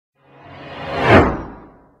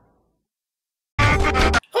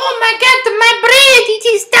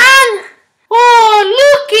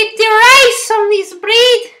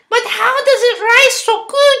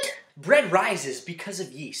arises because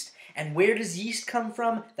of yeast. And where does yeast come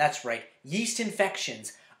from? That's right, yeast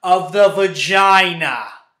infections of the vagina.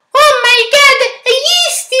 Oh my god,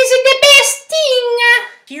 yeast is the best thing!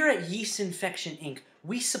 Here at Yeast Infection Inc.,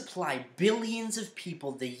 we supply billions of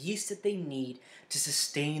people the yeast that they need to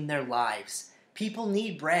sustain their lives. People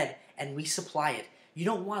need bread, and we supply it. You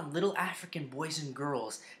don't want little African boys and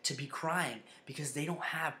girls to be crying because they don't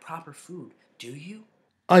have proper food, do you?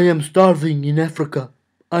 I am starving in Africa.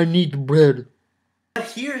 I need bread.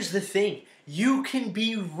 But here's the thing. You can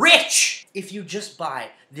be rich if you just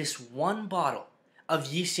buy this one bottle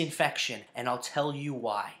of yeast infection, and I'll tell you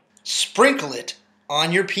why. Sprinkle it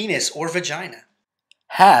on your penis or vagina.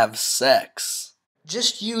 Have sex.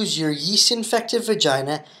 Just use your yeast-infected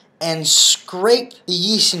vagina and scrape the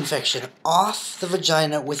yeast infection off the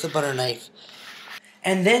vagina with a butter knife.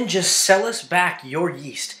 And then just sell us back your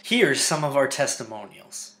yeast. Here's some of our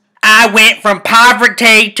testimonials. I went from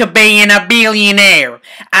poverty to being a billionaire.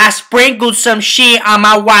 I sprinkled some shit on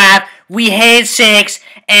my wife, we had sex,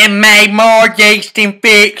 and made more yeast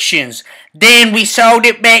infections. Then we sold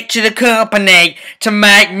it back to the company to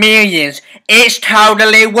make millions. It's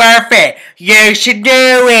totally worth it. You should do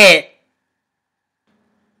it.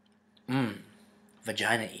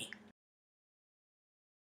 Vagina-y.